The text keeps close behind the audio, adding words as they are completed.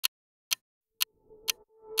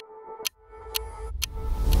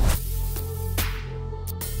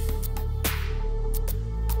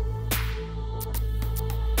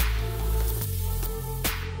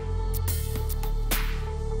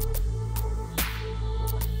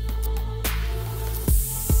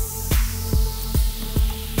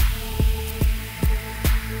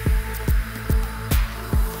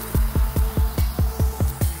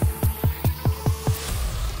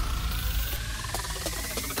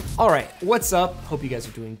All right, what's up? Hope you guys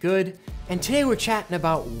are doing good. And today we're chatting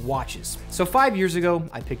about watches. So 5 years ago,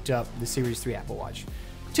 I picked up the Series 3 Apple Watch.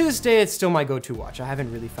 To this day, it's still my go-to watch. I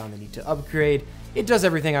haven't really found the need to upgrade. It does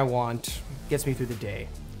everything I want, gets me through the day,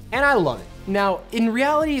 and I love it. Now, in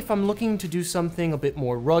reality, if I'm looking to do something a bit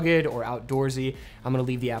more rugged or outdoorsy, I'm gonna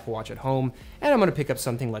leave the Apple Watch at home, and I'm gonna pick up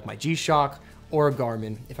something like my G-Shock or a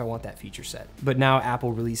Garmin if I want that feature set. But now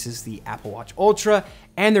Apple releases the Apple Watch Ultra,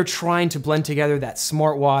 and they're trying to blend together that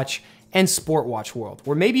smartwatch and sport watch world,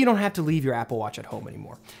 where maybe you don't have to leave your Apple Watch at home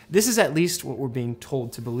anymore. This is at least what we're being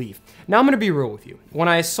told to believe. Now I'm gonna be real with you. When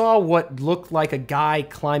I saw what looked like a guy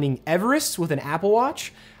climbing Everest with an Apple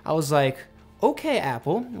Watch, I was like, okay,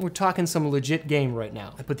 Apple, we're talking some legit game right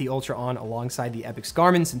now. I put the Ultra on alongside the Epix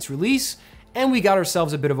Garmin since release, and we got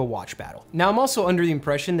ourselves a bit of a watch battle. Now I'm also under the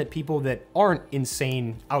impression that people that aren't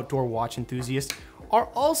insane outdoor watch enthusiasts are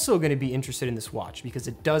also gonna be interested in this watch because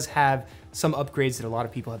it does have some upgrades that a lot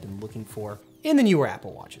of people have been looking for in the newer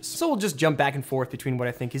Apple Watches. So we'll just jump back and forth between what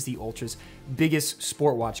I think is the Ultra's biggest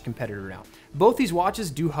sport watch competitor now. Both these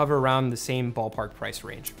watches do hover around the same ballpark price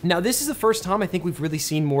range. Now this is the first time I think we've really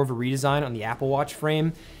seen more of a redesign on the Apple Watch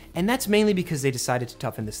frame, and that's mainly because they decided to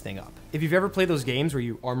toughen this thing up. If you've ever played those games where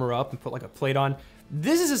you armor up and put like a plate on,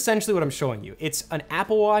 this is essentially what I'm showing you. It's an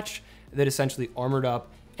Apple Watch that essentially armored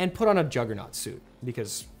up and put on a juggernaut suit,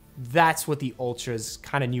 because that's what the Ultra's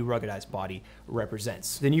kind of new ruggedized body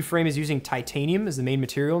represents. The new frame is using titanium as the main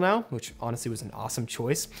material now, which honestly was an awesome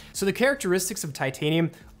choice. So the characteristics of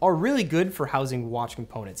titanium are really good for housing watch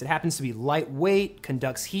components. It happens to be lightweight,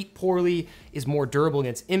 conducts heat poorly, is more durable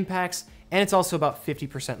against impacts, and it's also about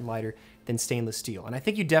 50% lighter than stainless steel. And I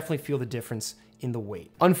think you definitely feel the difference in the weight.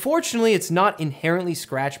 Unfortunately, it's not inherently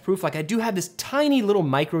scratch proof. Like I do have this tiny little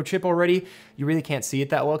microchip already. You really can't see it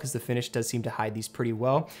that well because the finish does seem to hide these pretty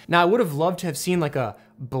well. Now I would have loved to have seen like a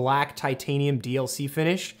black titanium DLC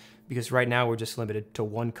finish, because right now we're just limited to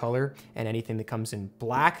one color, and anything that comes in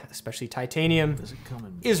black, especially titanium,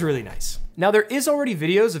 is really nice. Now there is already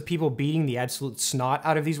videos of people beating the absolute snot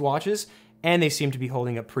out of these watches, and they seem to be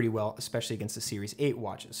holding up pretty well, especially against the Series 8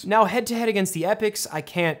 watches. Now, head-to-head against the Epix, I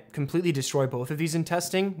can't completely destroy both of these in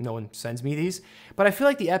testing. No one sends me these, but I feel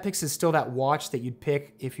like the Epix is still that watch that you'd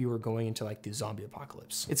pick if you were going into like the zombie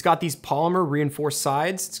apocalypse. It's got these polymer reinforced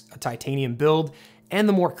sides, it's a titanium build, and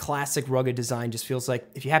the more classic rugged design just feels like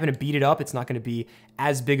if you happen to beat it up, it's not gonna be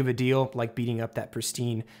as big of a deal like beating up that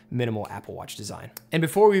pristine, minimal Apple Watch design. And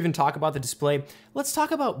before we even talk about the display, let's talk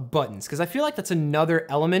about buttons, because I feel like that's another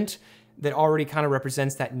element that already kind of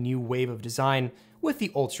represents that new wave of design with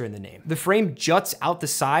the Ultra in the name. The frame juts out the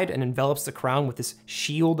side and envelops the crown with this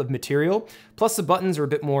shield of material, plus the buttons are a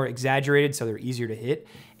bit more exaggerated so they're easier to hit,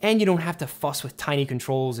 and you don't have to fuss with tiny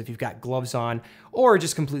controls if you've got gloves on or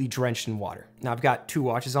just completely drenched in water. Now I've got two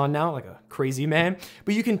watches on now, like a crazy man,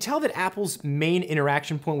 but you can tell that Apple's main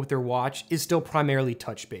interaction point with their watch is still primarily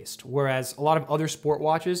touch-based, whereas a lot of other sport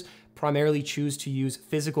watches primarily choose to use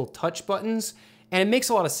physical touch buttons, and it makes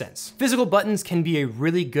a lot of sense. Physical buttons can be a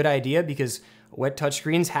really good idea because wet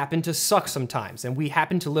touchscreens happen to suck sometimes, and we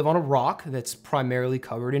happen to live on a rock that's primarily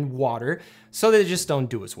covered in water, so they just don't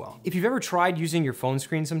do as well. If you've ever tried using your phone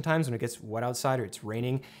screen sometimes when it gets wet outside or it's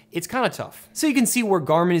raining, it's kind of tough. So you can see where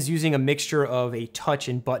Garmin is using a mixture of a touch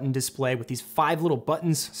and button display with these 5 little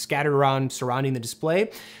buttons scattered around surrounding the display.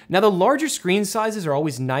 Now the larger screen sizes are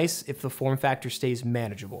always nice if the form factor stays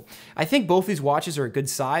manageable. I think both these watches are a good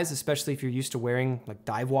size, especially if you're used to wearing like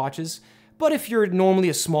dive watches. But if you're normally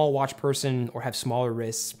a small watch person or have smaller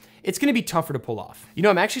wrists, it's gonna be tougher to pull off. You know,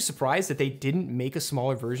 I'm actually surprised that they didn't make a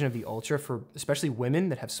smaller version of the Ultra for especially women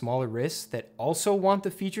that have smaller wrists that also want the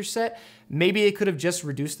feature set. Maybe they could have just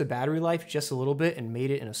reduced the battery life just a little bit and made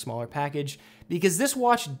it in a smaller package, because this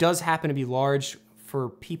watch does happen to be large for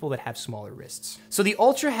people that have smaller wrists. So the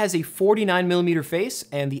Ultra has a 49mm face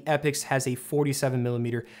and the Epix has a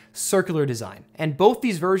 47mm circular design. And both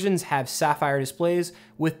these versions have sapphire displays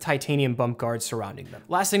with titanium bump guards surrounding them.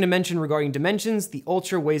 Last thing to mention regarding dimensions, the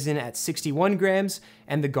Ultra weighs in at 61 grams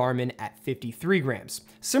and the Garmin at 53 grams.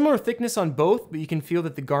 Similar thickness on both, but you can feel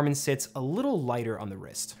that the Garmin sits a little lighter on the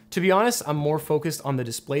wrist. To be honest, I'm more focused on the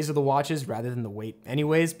displays of the watches rather than the weight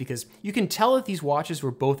anyways, because you can tell that these watches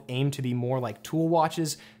were both aimed to be more like tool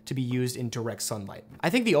watches to be used in direct sunlight.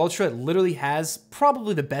 I think the Ultra literally has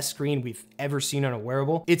probably the best screen we've ever seen on a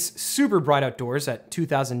wearable. It's super bright outdoors at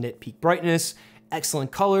 2000 nit peak brightness,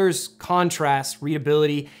 excellent colors, contrast,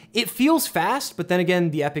 readability. It feels fast, but then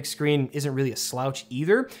again, the Epix screen isn't really a slouch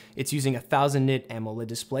either. It's using a 1000 nit AMOLED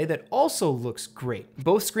display that also looks great.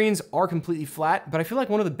 Both screens are completely flat, but I feel like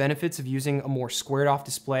one of the benefits of using a more squared off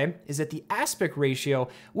display is that the aspect ratio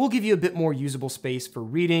will give you a bit more usable space for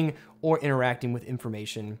reading or interacting with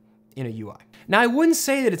information in a UI. Now, I wouldn't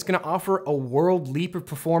say that it's gonna offer a world leap of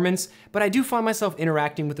performance, but I do find myself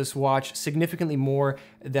interacting with this watch significantly more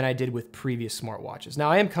than I did with previous smartwatches. Now,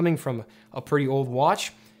 I am coming from a pretty old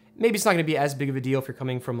watch. Maybe it's not gonna be as big of a deal if you're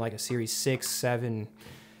coming from like a Series 6, 7,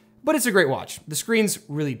 but it's a great watch. The screen's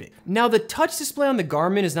really big. Now, the touch display on the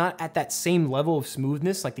Garmin is not at that same level of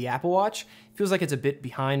smoothness like the Apple Watch. It feels like it's a bit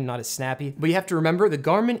behind, not as snappy. But you have to remember, the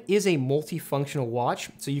Garmin is a multifunctional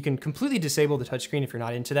watch, so you can completely disable the touchscreen if you're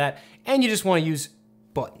not into that, and you just wanna use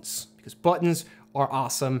buttons, because buttons are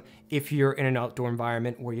awesome if you're in an outdoor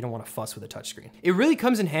environment where you don't wanna fuss with a touchscreen. It really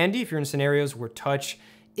comes in handy if you're in scenarios where touch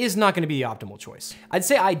is not gonna be the optimal choice. I'd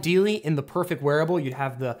say ideally in the perfect wearable, you'd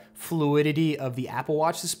have the fluidity of the Apple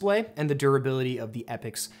Watch display and the durability of the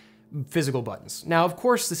Epix physical buttons. Now, of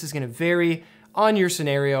course, this is gonna vary on your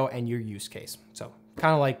scenario and your use case. So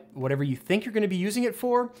kind of like whatever you think you're gonna be using it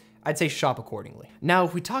for, I'd say shop accordingly. Now,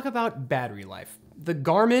 if we talk about battery life, the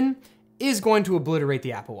Garmin is going to obliterate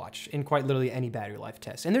the Apple Watch in quite literally any battery life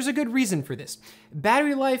test. And there's a good reason for this.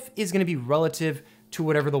 Battery life is gonna be relative to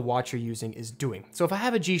whatever the watch you're using is doing. So if I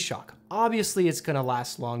have a G-Shock, obviously it's gonna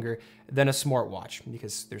last longer than a smartwatch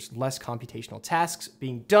because there's less computational tasks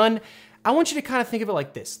being done. I want you to kind of think of it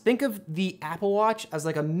like this. Think of the Apple Watch as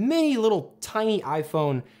like a mini little tiny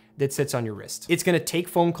iPhone that sits on your wrist. It's gonna take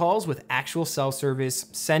phone calls with actual cell service,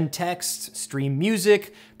 send text, stream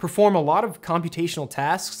music, perform a lot of computational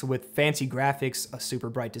tasks with fancy graphics, a super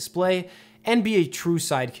bright display, and be a true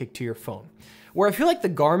sidekick to your phone. Where I feel like the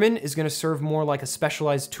Garmin is gonna serve more like a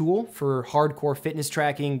specialized tool for hardcore fitness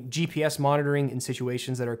tracking, GPS monitoring in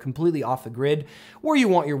situations that are completely off the grid, where you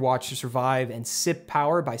want your watch to survive and sip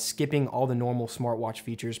power by skipping all the normal smartwatch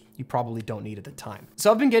features you probably don't need at the time. So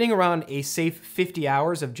I've been getting around a safe 50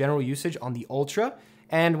 hours of general usage on the Ultra,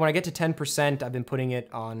 and when I get to 10%, I've been putting it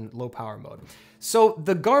on low power mode. So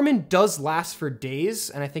the Garmin does last for days,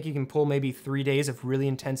 and I think you can pull maybe 3 days of really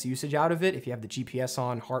intense usage out of it if you have the GPS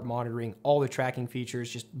on, heart monitoring, all the tracking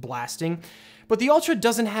features just blasting. But the Ultra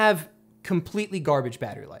doesn't have completely garbage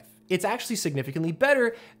battery life. It's actually significantly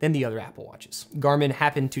better than the other Apple Watches. Garmin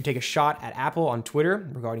happened to take a shot at Apple on Twitter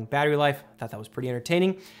regarding battery life. I thought that was pretty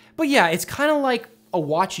entertaining. But yeah, it's kind of like a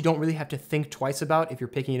watch you don't really have to think twice about if you're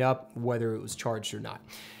picking it up, whether it was charged or not.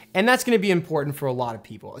 And that's gonna be important for a lot of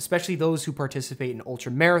people, especially those who participate in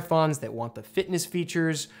ultra marathons that want the fitness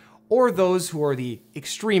features, or those who are the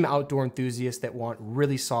extreme outdoor enthusiasts that want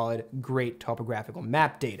really solid, great topographical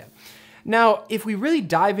map data. Now, if we really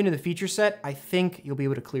dive into the feature set, I think you'll be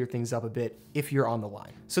able to clear things up a bit if you're on the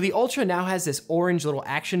line. So the Ultra now has this orange little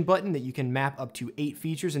action button that you can map up to 8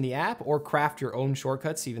 features in the app or craft your own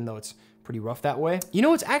shortcuts, even though it's pretty rough that way. You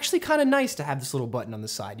know, it's actually kind of nice to have this little button on the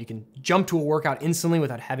side. You can jump to a workout instantly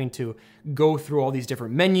without having to go through all these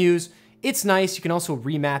different menus. It's nice. You can also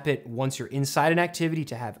remap it once you're inside an activity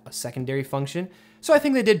to have a secondary function. So I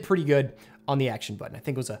think they did pretty good on the action button. I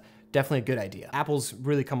think it was definitely a good idea. Apple's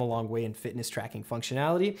really come a long way in fitness tracking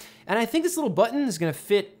functionality, and I think this little button is gonna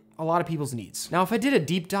fit a lot of people's needs. Now, if I did a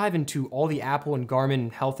deep dive into all the Apple and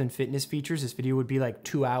Garmin health and fitness features, this video would be like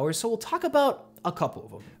 2 hours, so we'll talk about a couple of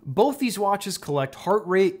them. Both these watches collect heart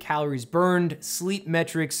rate, calories burned, sleep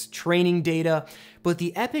metrics, training data, but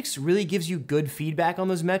the Epix really gives you good feedback on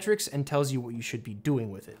those metrics and tells you what you should be doing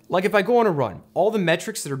with it. Like if I go on a run, all the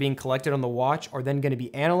metrics that are being collected on the watch are then gonna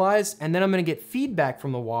be analyzed, and then I'm gonna get feedback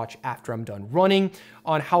from the watch after I'm done running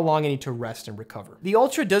on how long I need to rest and recover. The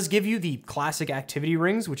Ultra does give you the classic activity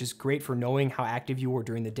rings, which is great for knowing how active you were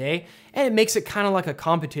during the day, and it makes it kind of like a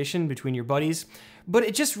competition between your buddies, but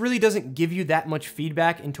it just really doesn't give you that much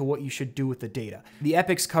feedback into what you should do with the data. The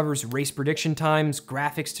Epix covers race prediction times,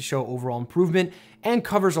 graphics to show overall improvement, and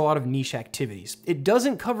covers a lot of niche activities. It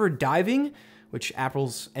doesn't cover diving, which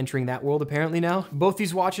Apple's entering that world apparently now. Both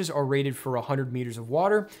these watches are rated for 100 meters of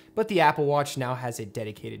water, but the Apple Watch now has a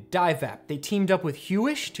dedicated dive app. They teamed up with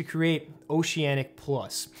Hewish to create Oceanic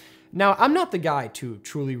Plus. Now, I'm not the guy to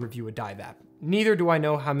truly review a dive app. Neither do I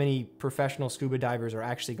know how many professional scuba divers are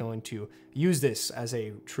actually going to use this as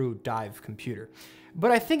a true dive computer.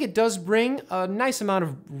 But I think it does bring a nice amount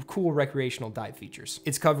of cool recreational dive features.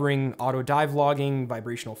 It's covering auto dive logging,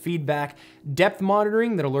 vibrational feedback, depth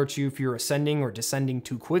monitoring that alerts you if you're ascending or descending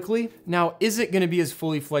too quickly. Now, is it gonna be as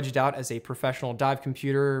fully fledged out as a professional dive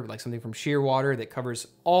computer, like something from Shearwater that covers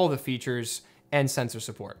all the features and sensor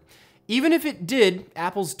support? Even if it did,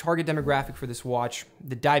 Apple's target demographic for this watch,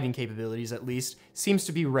 the diving capabilities at least, seems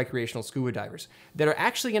to be recreational scuba divers that are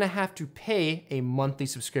actually gonna have to pay a monthly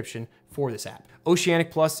subscription for this app.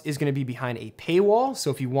 Oceanic Plus is gonna be behind a paywall,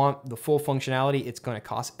 so if you want the full functionality, it's gonna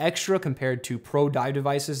cost extra compared to pro dive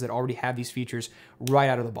devices that already have these features right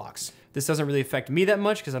out of the box. This doesn't really affect me that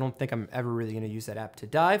much because I don't think I'm ever really gonna use that app to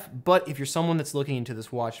dive, but if you're someone that's looking into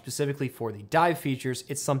this watch specifically for the dive features,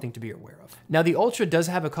 it's something to be aware of. Now the Ultra does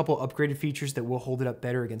have a couple upgraded features that will hold it up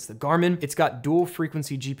better against the Garmin. It's got dual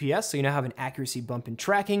frequency GPS, so you now have an accuracy bump in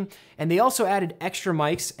tracking, and they also added extra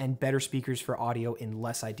mics and better speakers for audio in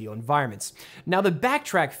less ideal environments. Now the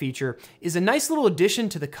backtrack feature is a nice little addition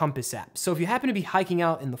to the Compass app. So if you happen to be hiking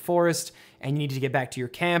out in the forest and you need to get back to your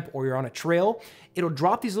camp or you're on a trail, it'll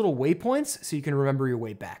drop these little waypoints so you can remember your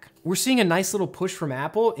way back. We're seeing a nice little push from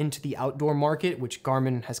Apple into the outdoor market, which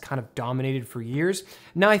Garmin has kind of dominated for years.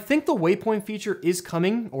 Now I think the waypoint feature is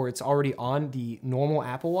coming, or it's already on the normal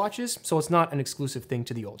Apple Watches, so it's not an exclusive thing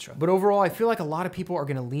to the Ultra. But overall, I feel like a lot of people are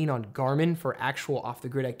gonna lean on Garmin for actual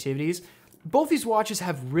off-the-grid activities. Both these watches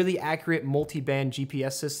have really accurate multi-band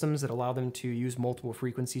GPS systems that allow them to use multiple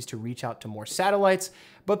frequencies to reach out to more satellites,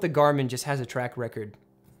 but the Garmin just has a track record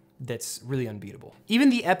that's really unbeatable. Even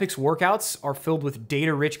the Epix workouts are filled with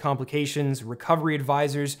data-rich complications, recovery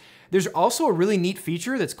advisors. There's also a really neat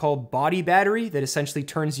feature that's called Body Battery that essentially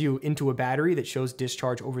turns you into a battery that shows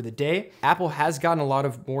discharge over the day. Apple has gotten a lot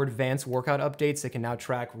of more advanced workout updates that can now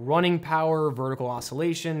track running power, vertical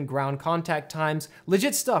oscillation, ground contact times,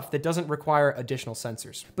 legit stuff that doesn't require additional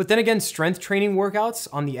sensors. But then again, strength training workouts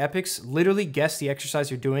on the Epix literally guess the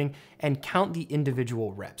exercise you're doing and count the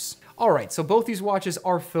individual reps. All right, so both these watches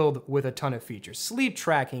are filled with a ton of features. Sleep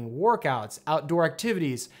tracking, workouts, outdoor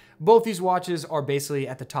activities. Both these watches are basically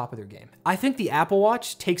at the top of their game. I think the Apple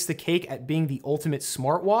Watch takes the cake at being the ultimate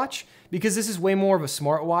smartwatch because this is way more of a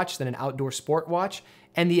smartwatch than an outdoor sport watch,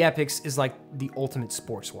 and the Epix is like the ultimate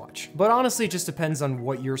sports watch. But honestly, it just depends on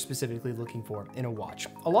what you're specifically looking for in a watch.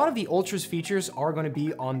 A lot of the Ultra's features are gonna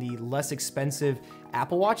be on the less expensive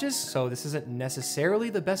Apple Watches, so this isn't necessarily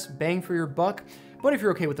the best bang for your buck, but if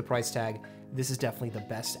you're okay with the price tag, this is definitely the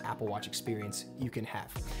best Apple Watch experience you can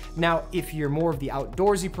have. Now, if you're more of the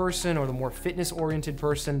outdoorsy person or the more fitness-oriented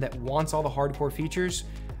person that wants all the hardcore features,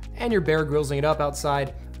 and you're Bear Gryllsing it up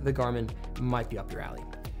outside, the Garmin might be up your alley.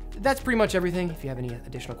 That's pretty much everything. If you have any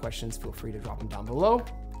additional questions, feel free to drop them down below.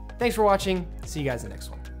 Thanks for watching. See you guys in the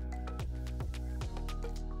next one.